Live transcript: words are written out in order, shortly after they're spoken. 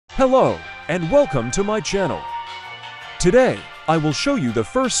Hello, and welcome to my channel. Today, I will show you the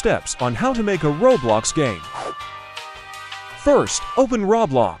first steps on how to make a Roblox game. First, open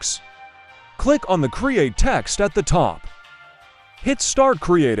Roblox. Click on the Create text at the top. Hit Start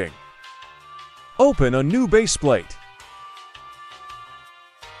Creating. Open a new base plate.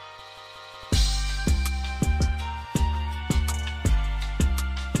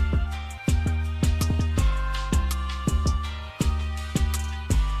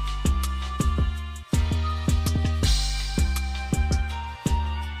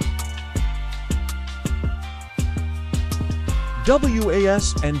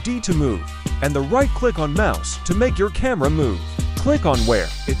 WAS and D to move, and the right click on mouse to make your camera move. Click on where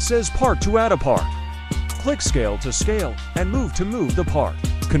it says part to add a part. Click scale to scale and move to move the part.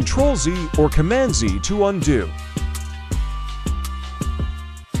 Ctrl Z or Command Z to undo.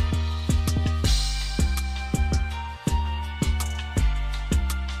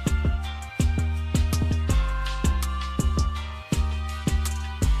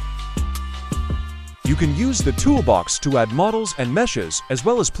 You can use the toolbox to add models and meshes as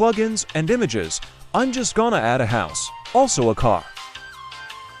well as plugins and images. I'm just gonna add a house, also a car.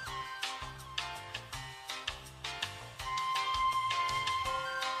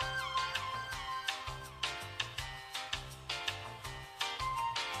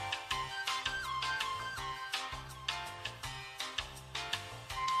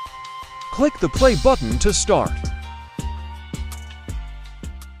 Click the play button to start.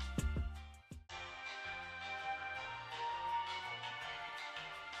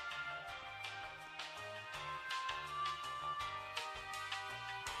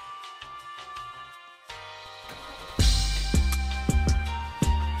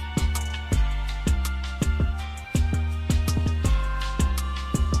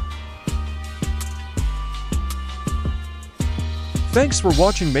 Thanks for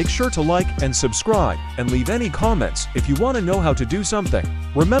watching. Make sure to like and subscribe and leave any comments if you want to know how to do something.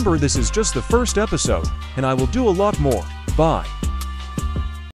 Remember, this is just the first episode and I will do a lot more. Bye.